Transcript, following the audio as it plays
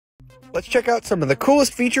Let's check out some of the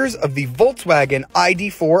coolest features of the Volkswagen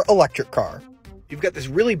ID.4 electric car. You've got this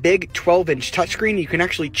really big 12-inch touchscreen. You can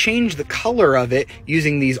actually change the color of it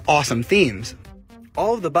using these awesome themes.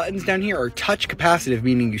 All of the buttons down here are touch capacitive,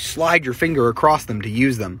 meaning you slide your finger across them to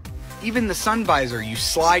use them. Even the sun visor, you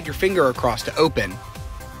slide your finger across to open.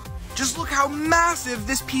 Just look how massive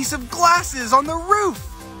this piece of glass is on the roof!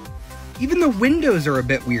 Even the windows are a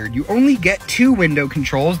bit weird. You only get 2 window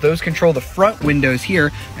controls. Those control the front windows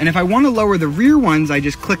here. And if I want to lower the rear ones, I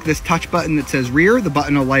just click this touch button that says rear. The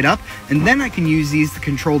button will light up. And then I can use these to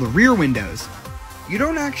control the rear windows. You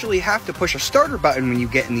don't actually have to push a starter button when you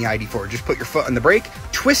get in the ID.4. Just put your foot on the brake,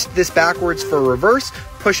 twist this backwards for reverse,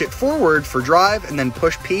 push it forward for drive, and then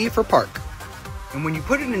push P for park. And when you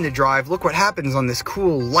put it into drive, look what happens on this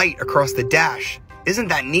cool light across the dash. Isn't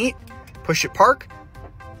that neat? Push it park.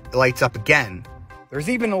 It lights up again. There's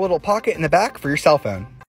even a little pocket in the back for your cell phone.